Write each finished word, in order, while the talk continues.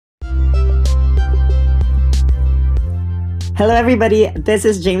Hello everybody, this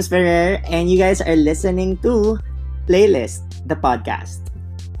is James Ferrer and you guys are listening to Playlist, the podcast.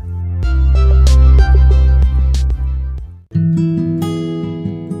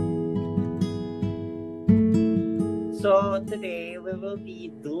 So today we will be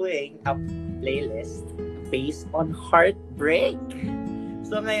doing a playlist based on heartbreak.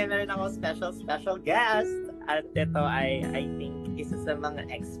 So ngayon meron ako special guest at ito ay I think isa sa mga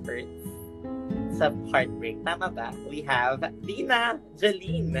experts sa heartbreak. Tama ba? We have Dina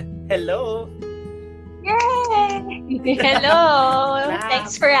Jolene. Hello! Yay! Hello!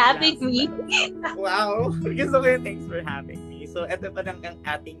 Thanks for having me. Wow! Gusto ko yung thanks for having me. So, ito pa lang ang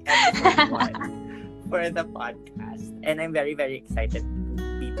ating episode 1 for the podcast. And I'm very, very excited to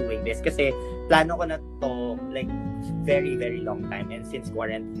be doing this kasi plano ko na to like very, very long time. And since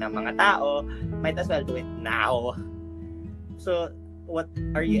quarantine ng mga tao, might as well do it now. So, what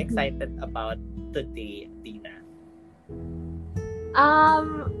are you excited about today, Dina?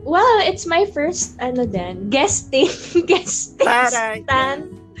 Well, it's my first guesting stand.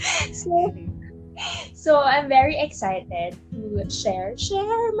 So I'm very excited to share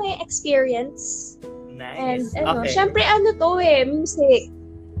my experience. Nice. And okay. syempre music.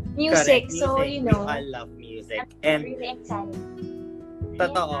 Correct. So We all love music. I'm And really excited.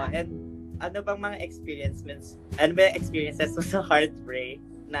 totoo. And ano bang mga experiences mo sa heartbreak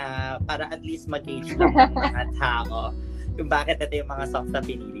na para at least mag-gauge ng mga tao kung bakit ito yung mga songs na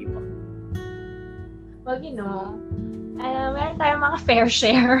pinili mo? Well, meron tayong mga fair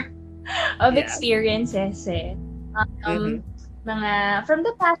share of experiences mga from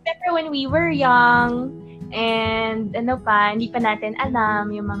the past, pero when we were young and hindi pa natin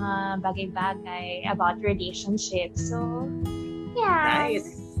alam yung mga bagay-bagay about relationships. So, yeah.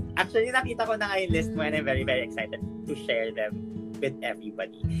 Nice. Actually, nakita ko na nga yung list mo and I'm very, very excited to share them with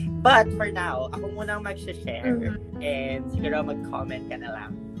everybody. But for now, ako muna mag-share and siguro mag-comment ka na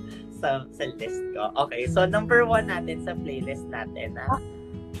lang sa list ko. Okay, so number 1 natin sa playlist natin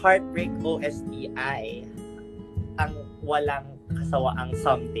Heartbreak OSTI, ang walang kasawaang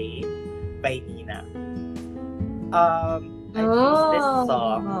Someday by Nina. I chose this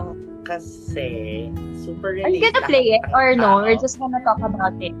song kasi super Are you relate. gonna play it or no? We're just gonna talk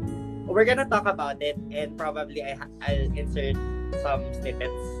about it. We're gonna talk about it and probably I'll insert some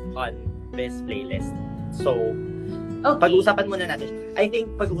snippets on this playlist. So, pag-uusapan muna natin. I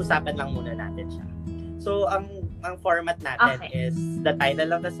think pag-uusapan lang muna natin siya. So, ang format natin is the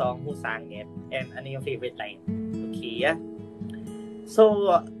title of the song, who sang it, and ano yung favorite line. Okay?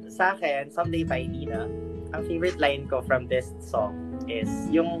 So, sa akin, Someday by Nina, ang favorite line ko from this song is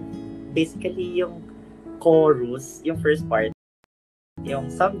basically yung chorus, yung first part, yung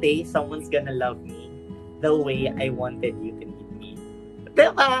someday someone's gonna love me the way I wanted you to need me.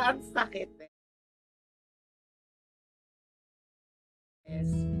 Diba? Ang sakit. Yes.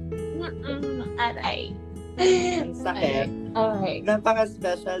 Aray. Ang sakit. Alright.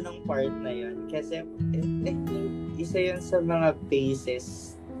 Napaka-special ng part na yun. Kasi, I think, isa yun sa mga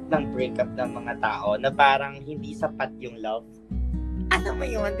basis ng breakup ng mga tao na parang hindi sapat yung love. Ano mo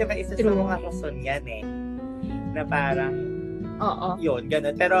yun? Diba? Isa sa mga rason yan na parang yun,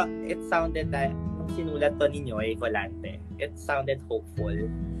 ganun. Pero it sounded that nung sinulat to ni Noy Volante, it sounded hopeful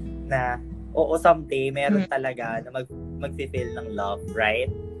na someday meron talaga na mag-feel ng love, right?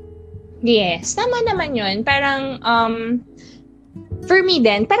 Yes, tama naman yun. Parang, for me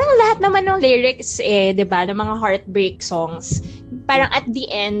din, parang lahat naman ng lyrics diba, ng mga heartbreak songs, parang at the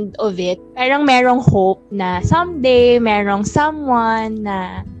end of it, parang merong hope na someday, merong someone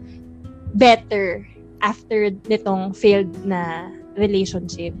na better after nitong failed na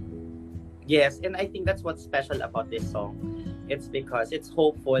relationship. Yes, and I think that's what's special about this song. It's because it's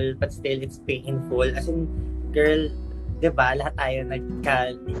hopeful, but still it's painful. As in, girl, diba, lahat tayo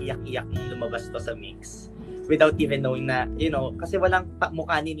nagka-iyak-iyak nung lumabas to sa mix. Without even knowing na, kasi walang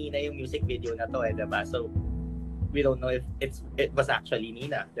mukha ni Nina yung music video na to diba? So, we don't know if it was actually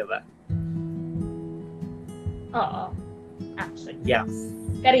Nina, diba? Oo. Actually. Yes.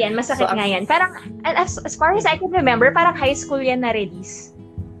 Pero yan, masakit nga yan. Parang, as far as I can remember, parang high school yan na-release.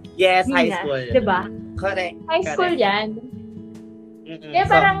 Yes, Nina, high school. Diba? Correct. High school yan. Kaya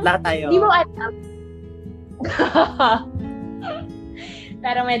so, parang, lahat tayo. di mo alam.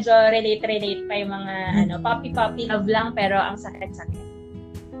 Parang medyo relate pa yung mga puppy love lang, pero ang sakit-sakit.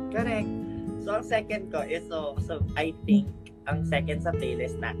 Correct. So, ang second ko is, so I think, ang second sa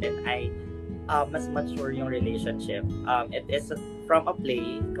playlist natin ay mas mature yung relationship. It is from a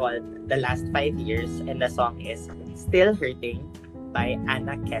play called The Last 5 Years and the song is Still Hurting by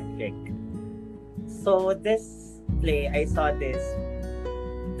Anna Kendrick. So, this play, I saw this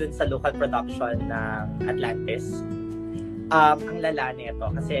dun sa local production ng Atlantis. ang lala nito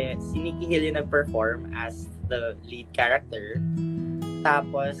kasi si Nikki Hill yung nag-perform as the lead character.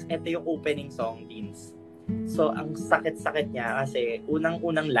 Tapos, ito yung opening song, Teens. So, ang sakit-sakit niya kasi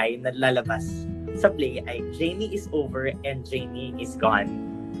unang-unang line na lalabas sa play ay Jamie is over and Jamie is gone.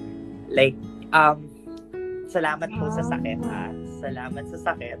 Like, salamat po sa sakit, ha? Salamat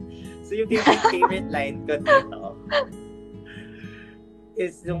sa sakit. So, yung favorite line ko dito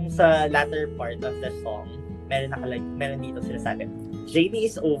is yung sa latter part of the song, meron dito sinasabi, Jamie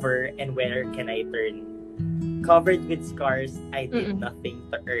is over and where can I turn? Covered with scars, I did nothing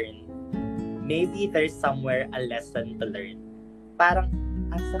to earn. Maybe there's somewhere a lesson to learn. Parang,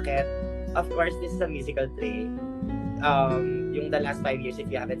 ang sakit. Of course, this is a musical play. Yung the last 5 years, if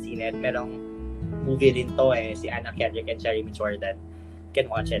you haven't seen it, merong movie din to si Anna Kendrick and Jeremy Jordan. You can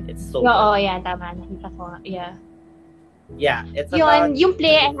watch it. It's so good. Oo, yeah, tama. Nakita ko. Yeah. Yeah, it's about... Yung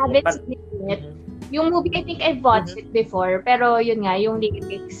play, I haven't seen it. Yung movie, I think I've watched it before. Pero yun nga, yung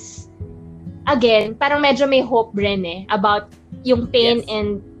lyrics, again, parang medyo may hope rin about yung pain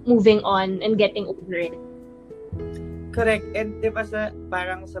and moving on and getting over it. Correct. And di ba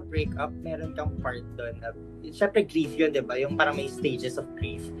parang sa breakup, meron kang part doon na, syempre grief yun, di ba? Yung parang may stages of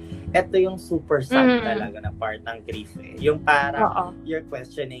grief. Ito yung super sad talaga na part ng grief Yung parang you're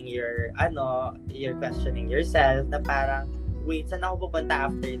questioning you're questioning yourself na parang, wait, saan ako pupunta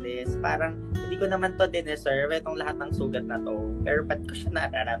after this? Parang, hindi ko naman to deserve itong lahat ng sugat na to. Pero ba't ko siya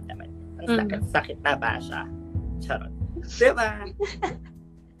nararamdaman? Ang sakit na ba siya? Charot. Diba?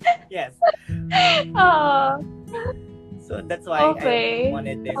 Yes. So, that's why I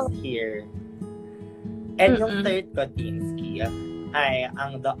wanted this here. And yung third ko, Teensky, ay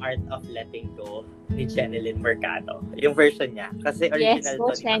ang The Art of Letting Go ni Jeneline Mercado. Yung version niya. Kasi original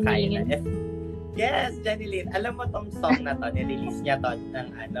to ni Makayla. Yes, Jeneline. Alam mo tong song na to, nirelease niya to ng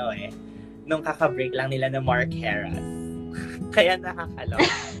nung kaka-break lang nila ng Mark Harris. Kaya nakakalok.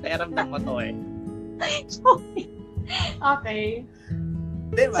 Kaya ramdam mo to Okay.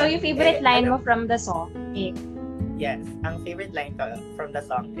 Diba? So, yung favorite line mo from the song? Yes. Ang favorite line ko from the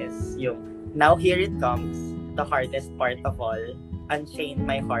song is yung, now here it comes, the hardest part of all, unchain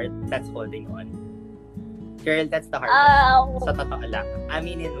my heart that's holding on. Girl, that's the hardest. Sa totoo lang.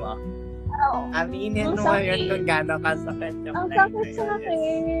 Aminin mo. Aminin mo yun kung gano'n kasakit yung ang sakit.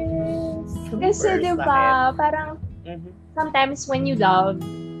 Kasi diba, parang sometimes when you love,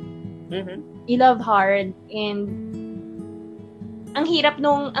 you love hard and ang hirap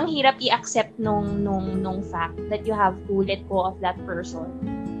i-accept nung fact that you have to let go of that person.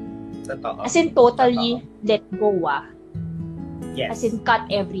 Totoo. As in totally let go Yes. As in cut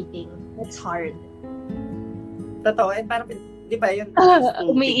everything. That's hard. Totoo. And parang, di ba yun?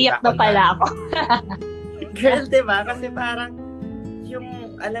 Umiiyak na pala ako. Girl, di ba? Kasi parang,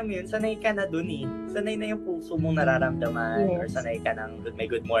 yung, alam mo yun, sanay ka na dun Sanay na yung puso mong nararamdaman. Or sanay ka ng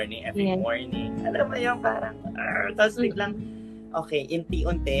may good morning every morning. Alam mo yun, parang, tapos biglang, okay,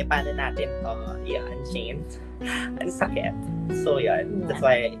 unti-unti, paano natin to i-unchain? Ang sakit. So, yun. That's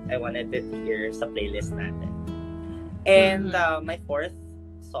why I wanted it here sa playlist natin. And my fourth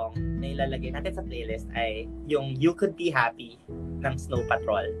song na ilalagay natin sa playlist ay yung You Could Be Happy ng Snow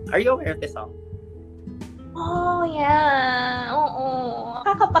Patrol. Are you aware of this song? Oh, yeah. Oo.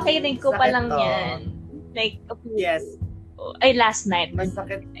 Kakapakinig ko pa lang yan. Like, last night.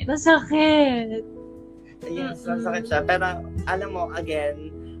 Masakit. Yes, masakit siya. Pero, alam mo, again,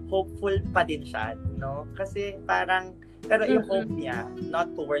 hopeful pa din siya, no? Kasi parang, pero yung hope niya, not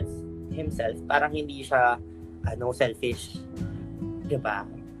towards himself, parang hindi siya, selfish. Diba?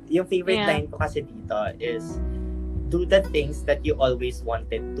 Yung favorite line ko kasi dito is, do the things that you always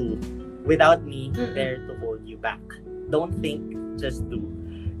wanted to. Without me, there to hold you back. Don't think, just do.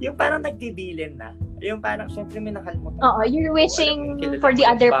 Yung parang nagbibilin na. Yung parang, syempre may nakalimutan. You're wishing for the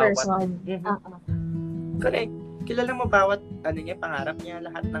other person. Correct. Kilala mo bawat, pangarap niya,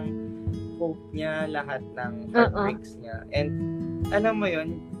 lahat ng hope niya, lahat ng heartbreaks niya. And, alam mo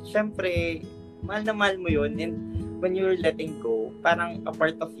yun, syempre, mahal na mahal mo yun. And, when you're letting go, parang a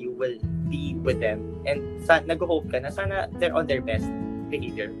part of you will be with them. And, nag-hope ka na sana they're on their best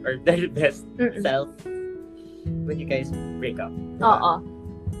behavior or their best self when you guys break up. Oo.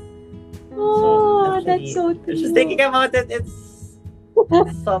 So, actually, that's so true. Just thinking about it, it's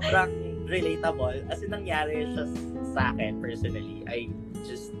sobrang relatable. As in, nangyari siya sa akin personally.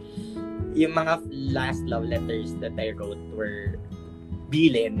 Yung mga last love letters that I wrote were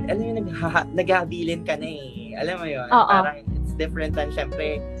bilin. Alam mo, naghahabilin ka na Alam mo yun? Parang it's different than,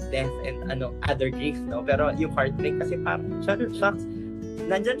 syempre, death and other grief, no? Pero yung heartbreak kasi parang, shucks,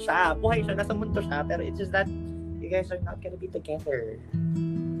 nandyan siya, buhay siya, nasa mundo siya, pero it's just that you guys are not gonna be together.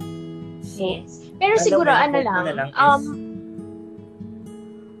 So, yes. Pero siguro,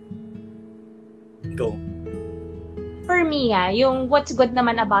 me, yung what's good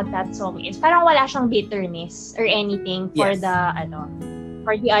naman about that song is parang wala siyang bitterness or anything for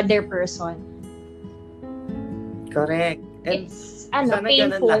for the other person. Correct. And it's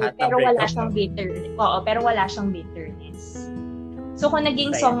painful pero wala siyang bitterness. Oo, pero wala siyang bitterness. So kung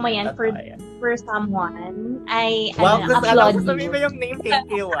naging song mo yan for someone, I applaud you. Sabihin mo yung name. Thank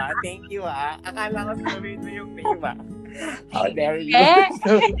you. Akala ko sabihin mo yung name. How dare you?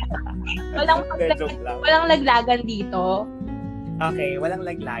 Walang laglagan dito. Okay, walang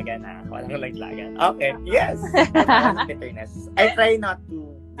laglagan. Okay, yes. Bitterness. I try not to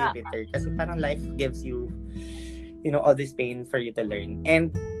be bitter kasi parang life gives you, all this pain for you to learn.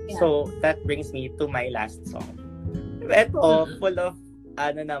 And so, that brings me to my last song. Ito, full of,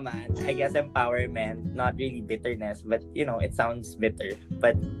 I guess empowerment, not really bitterness, but, it sounds bitter.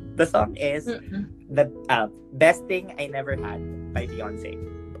 But the song is the Best Thing I Never Had by Beyonce.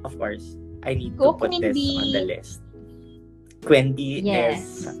 Of course, I need to put this on the list. Quindi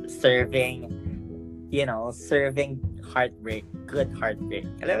is serving heartbreak, good heartbreak.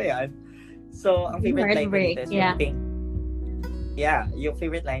 Alam mo yun? So, ang favorite line ko dito is yung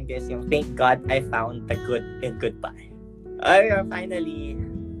favorite line ko is yung thank God I found the good in goodbye. Finally,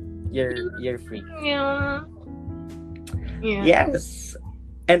 you're free. Yeah. Yes.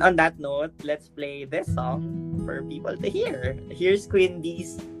 And on that note, let's play this song for people to hear. Here's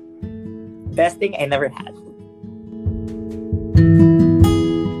Quindy's Best Thing I Never Had.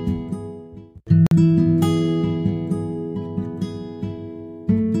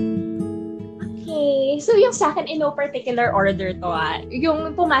 Okay. So yung sa akin in no particular order to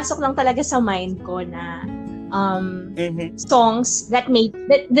yung pumasok lang talaga sa mind ko na songs that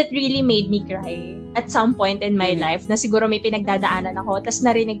really made me cry at some point in my life na siguro may pinagdadaanan ako tapos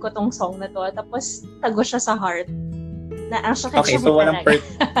narinig ko tong song na to tapos tago siya sa heart na ang sakit okay, siya so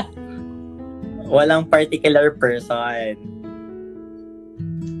walang particular person.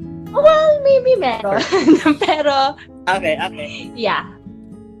 Well, maybe meron. Pero okay. Yeah.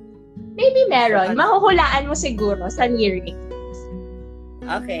 Maybe meron. Mahuhulaan mo siguro sa lyrics.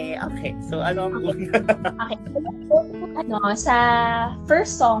 Okay. So, ano ang okay. Sa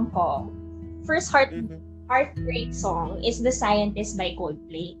first song ko, first heartbreak song is The Scientist by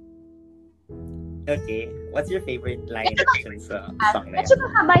Coldplay. Okay. What's your favorite line sa song na yan?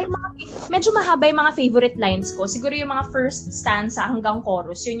 Medyo mahaba yung mga favorite lines ko. Siguro yung mga first stanza hanggang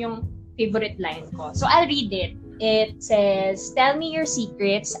chorus, yun yung favorite line ko. So, I'll read it. It says, tell me your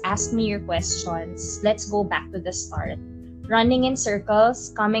secrets, ask me your questions. Let's go back to the start. Running in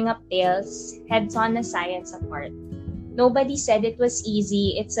circles, coming up tails, heads on a science apart. Nobody said it was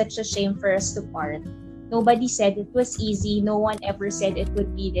easy, it's such a shame for us to part. Nobody said it was easy, no one ever said it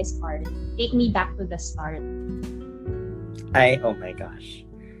would be this hard. Take me back to the start. Oh my gosh.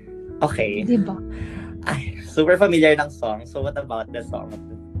 Okay. Diba? Super familiar ng song. So what about the song,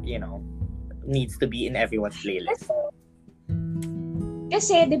 needs to be in everyone's playlist?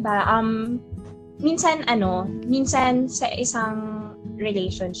 Kasi, diba, minsan sa isang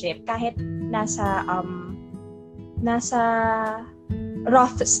relationship, kahit nasa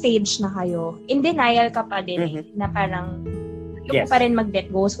rough stage na kayo, in denial ka pa din na parang yung pa rin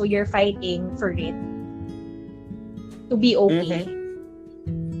mag-let go, so you're fighting for it to be okay.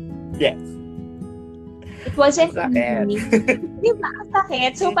 Yes. It wasn't easy. Diba? Ang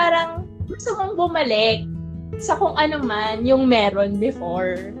sakit. So parang gusto mong bumalik sa kung ano man yung meron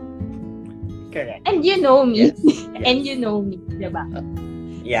before. Correct. And you know me. Yes. And you know me. Diba?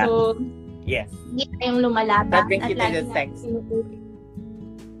 Yeah. So, yes. Hindi tayong lumalaban. That brings you to the next.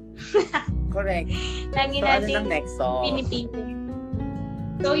 Correct. Lagi so, natin ano next song? pinipili.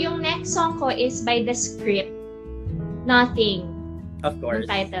 So, yung next song ko is by The Script. Nothing. Of course.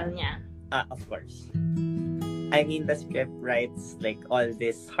 Yung title niya. Of course. I mean, The Script writes like all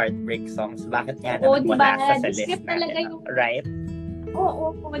these heartbreak songs. Bakit nga naman diba? wala sa The list Script natin? Right?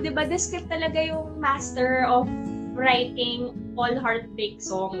 Oo, diba? The Script talaga yung master of writing all heartbreak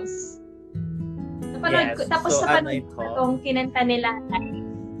songs. Tapos so, napanood ko itong kinanta nila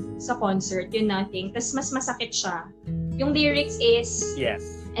sa concert, yung Nothing. Tapos mas masakit siya. Yung lyrics is,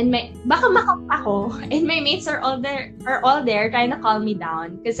 and baka makamp ako, and my mates are all there trying to calm me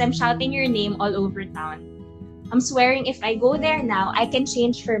down because I'm shouting your name all over town. I'm swearing if I go there now, I can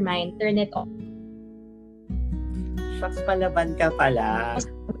change her mind, turn it off. Shucks, palaban ka pala.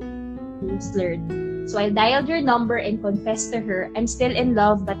 Slurred. So I dialed your number and confessed to her, I'm still in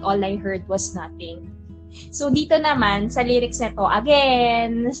love but all I heard was nothing. So dito naman, sa lyrics na to,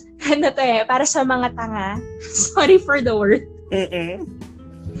 again, para sa mga tanga. Sorry for the word. Okay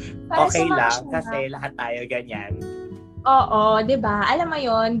lang, kasi lahat tayo ganyan. Oo, 'di ba? Alam mo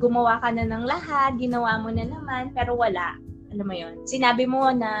 'yon, gumawa ka na ng lahat, ginawa mo na naman, pero wala. Alam mo 'yon. Sinabi mo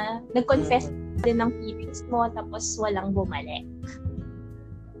na nag-confess din ng feelings mo tapos walang bumalik.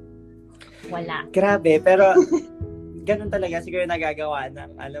 Wala. Grabe, pero ganun talaga siguro nagagawa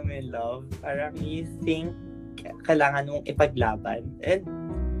ng, alam mo yung love. Parang you think kailangan mong ipaglaban. And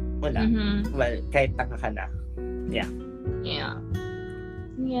wala. Mhm. Well, kahit tanga ka na. Yeah. Yeah.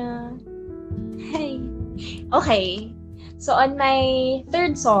 Yeah. Hey. Okay. So on my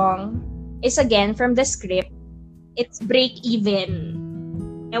third song is again from the script. It's Break Even.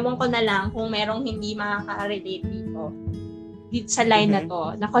 Ewan ko na lang kung merong hindi makaka-relate dito sa line na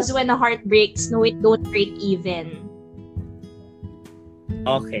to. Na cause when a heart breaks, no, it don't break even.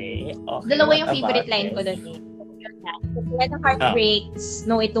 Okay. Dalawa yung favorite line ko doon eh. When a heart breaks,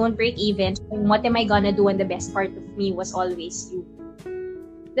 no, it don't break even. What am I gonna do when the best part of me was always you?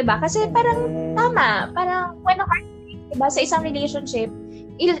 Diba? Kasi parang tama. Parang when a heart breaks, diba? Sa isang relationship,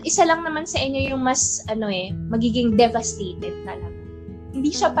 isa lang naman sa inyo yung mas, magiging devastated talaga. Hindi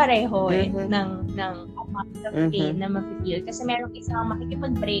siya pareho ng amount of pain na ma-feel. Kasi merong isang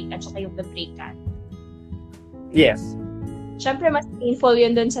makikipag-break at saka yung the-breakan. Yes. Syempre, mas painful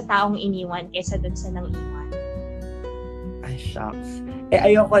yun dun sa taong iniwan kaysa dun sa nang iwan. Ay, shucks.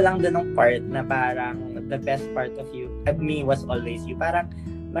 Ayoko lang dun ng part na parang the best part of you, me was always you. Parang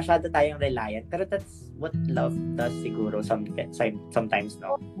masyado tayong reliant. Pero that's what love does siguro sometimes,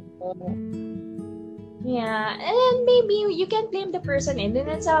 no? Yeah. And maybe you can blame the person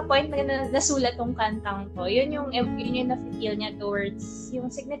dun sa point na nasulat tong kantang to. Yun yung na-feel niya towards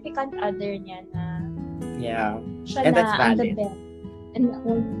yung significant other niya na yeah. Siya and na that's valid. the best. And the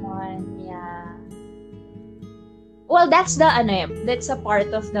only one, yeah. Well, that's a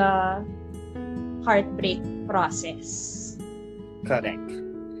part of the heartbreak process. Correct.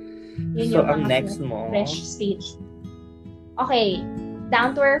 Yun So, yung ang mga next mo? fresh stage. Okay,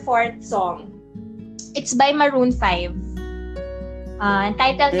 down to our fourth song. It's by Maroon 5. Ang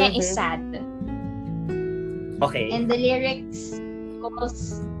title niya is Sad. Okay. And the lyrics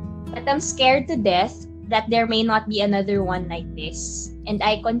goes, "But I'm scared to death that there may not be another one like this. And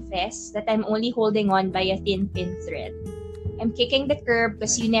I confess that I'm only holding on by a thin thread. I'm kicking the curb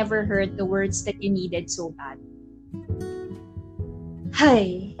because you never heard the words that you needed so bad."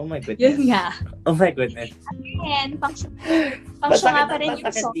 Hi. Oh my goodness. Yun nga. Oh my goodness. Again, pangsyo nga pa rin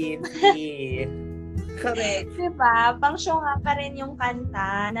yung song. Correct. Diba? Pangsyo nga pa rin yung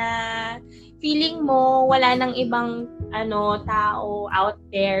kanta na feeling mo wala nang ibang tao out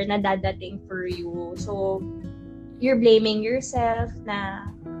there na dadating for you. So, you're blaming yourself na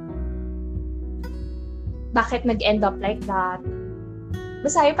bakit nag-end up like that.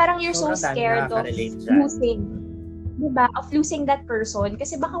 Basta parang you're so scared of losing. Diba? Of losing that person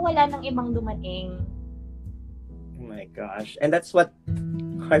kasi baka wala nang ibang dumating. Oh my gosh. And that's what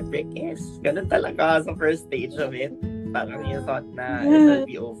heartbreak is. Ganun talaga sa first stage of it. Parang you thought na it will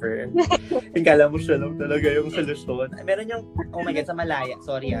be over. Kala mo siya lang talaga yung solusyon. Meron yung, oh my God, sa Malaya.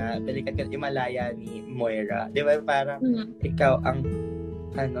 Sorry balikat ka, yung Malaya ni Moira. Di ba parang ikaw ang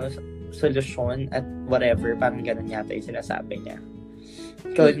solusyon at whatever. Parang ganun yata yung sinasabi niya.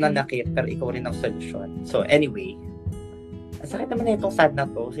 Ikaw yung nanakit, pero ikaw rin ang solusyon. So anyway, ang sakit naman na itong sad na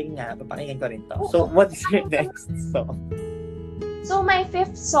to. Sige nga, papakinggan ko rin to. So what's your next song? So my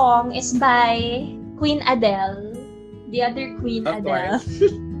fifth song is by Queen Adele. The other Queen Of Adele.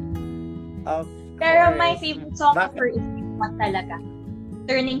 Of Pero course. my favorite song of her is this one talaga.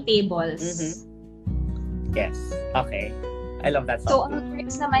 Turning Tables. Yes. Okay. I love that So, song. ang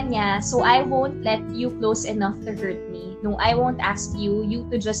lyrics naman niya, "So I won't let you close enough to hurt me. No, I won't ask you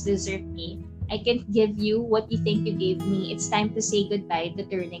to just desert me. I can't give you what you think you gave me. It's time to say goodbye to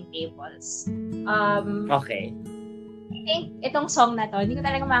Turning Tables." Okay. I think itong song na to, hindi ko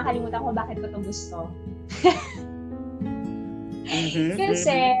talaga makakalimutan kung bakit ko to gusto.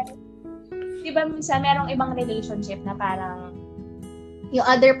 Kasi, di ba minsan merong ibang relationship na parang yung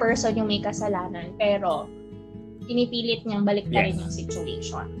other person yung may kasalanan, pero pinipilit niyang baliktarin yung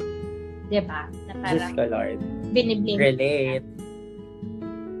situation. Di ba? Na parang Diyos ko, Lord. biniblame. Relate.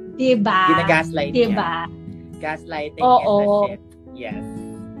 Di ba? Ginagaslight Di niya. ba? Gaslighting Oo. is the shit. Yes.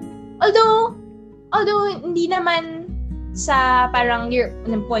 Although hindi naman sa parang you're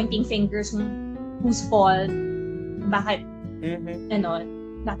pointing fingers whose fault, bakit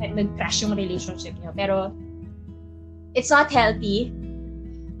bakit nag-crash yung relationship niyo. Pero, it's not healthy.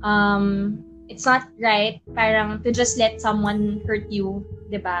 It's not right. Parang to just let someone hurt you.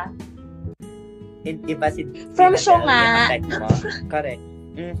 Diba? Iba si From Tina show Del, nga. yung effect mo. Correct.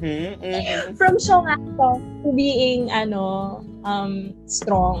 From show nga to being,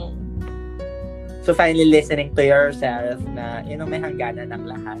 strong. So finally listening to yourself na, may hangganan ng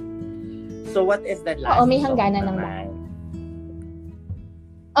lahat. So what is the last may hangganan ng lahat.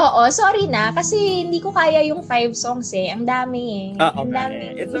 Oo, sorry na. Kasi hindi ko kaya yung 5 songs eh. Ang dami eh. Ang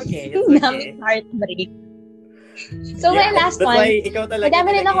dami. It's okay. Ang dami heartbreak. So my last that's one. That's why ikaw talaga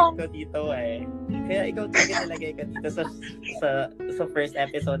nilagay ko dito eh. Kaya ikaw talaga nilagay ko dito sa first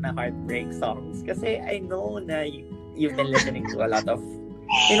episode na Heartbreak Songs. Kasi I know na you've been listening to a lot of,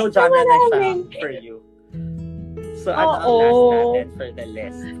 genre na siya for you. So ano ang last natin for the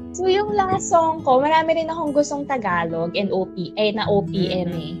list? So yung last song ko, marami rin akong gustong Tagalog and na OPM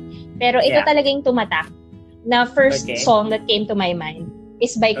eh. Pero ito talaga yung tumatak. Na first song that came to my mind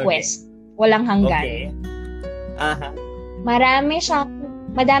is by Quest. Walang Hanggan. Okay.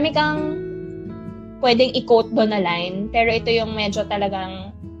 Madami kang pwedeng i-quote doon na line, pero ito yung medyo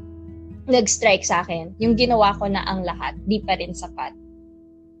talagang nag-strike sa akin. Yung ginawa ko na ang lahat, di pa rin sapat.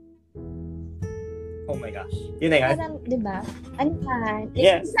 Oh my gosh. Yun na yan? Parang, di ba? Ano pa?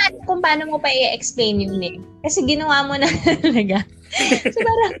 Yes. Kung paano mo pa i-explain yun eh. Kasi ginawa mo na talaga. So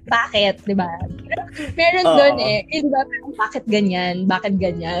parang, bakit? Di ba? Meron doon eh. Di ba? Parang, bakit ganyan? Bakit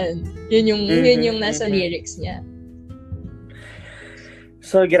ganyan? Yun yung nasa lyrics niya.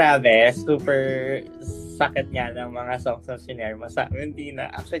 So, grabe. Super sakit nga ng mga songs na sinare mo sa amin. Hindi na.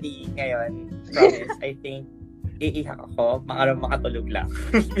 Actually, ngayon, promise, I think, iiyak ako. Makatulog lang.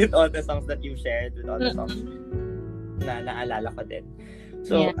 With all the songs that you shared, with all the songs na naalala ko din.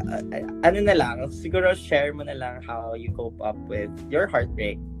 So, ano na lang, siguro share mo na lang how you cope up with your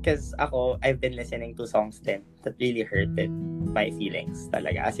heartbreak. Because ako, I've been listening to songs din that really hurted my feelings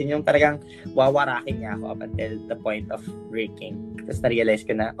talaga. As in, yung talagang wawarakin niya ako up until the point of breaking. Tapos na-realize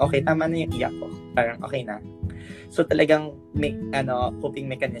ko na, okay, tama na yung iyak ko. Parang okay na. So talagang, coping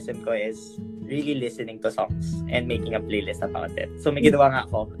mechanism ko is really listening to songs and making a playlist about it. So may ginawa nga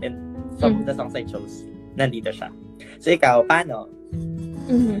ako, and some of the songs I chose, nandito siya. So ikaw, paano?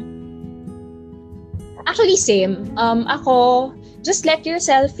 Actually, same. Ako, just let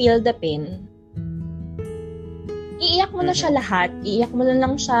yourself feel the pain. Iiyak mo na siya lahat. Iiyak mo na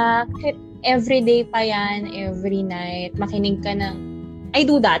lang siya. Kahit everyday pa yan, every night. Makinig ka ng... I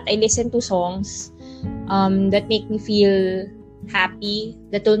do that. I listen to songs that make me feel happy,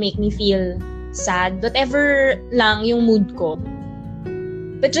 that will make me feel sad. Whatever lang yung mood ko.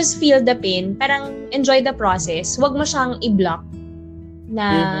 But just feel the pain. Parang enjoy the process. Huwag mo siyang i-block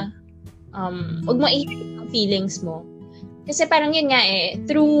na huwag mo i-hate ang feelings mo. Kasi parang yun nga eh,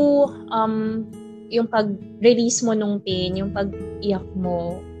 through yung pag-release mo nung pain, yung pag-iyak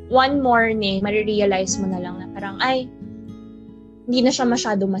mo, one morning, marirealize mo na lang na parang, ay, hindi na siya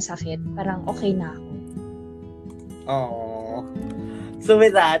masyado masakit. Parang okay na ako. Aww. So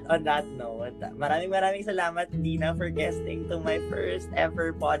with that, on that note, maraming salamat, Dina, for guesting to my first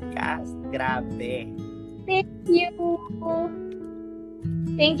ever podcast. Grabe. Thank you.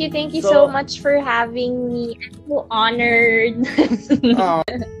 Thank you so much for having me. I'm so honored.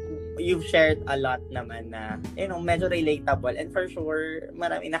 You've shared a lot naman na, medyo relatable, and for sure,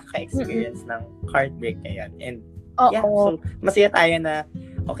 marami nakaka-experience ng heartbreak ngayon. And so masaya tayo na,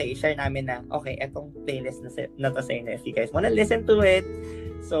 okay, share namin na, okay, etong playlist na to sa inyo, if you guys wanna listen to it.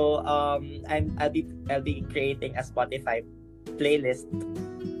 So, I'll be creating a Spotify playlist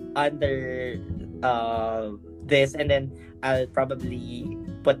under this, and then I'll probably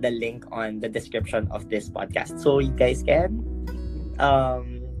put the link on the description of this podcast, so you guys can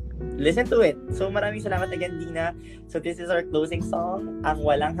listen to it. So maraming salamat again, Dina. So this is our closing song, Ang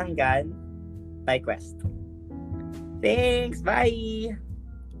Walang Hanggan by Quest. Thanks, bye!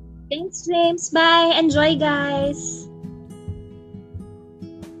 Thanks, James. Bye! Enjoy, guys!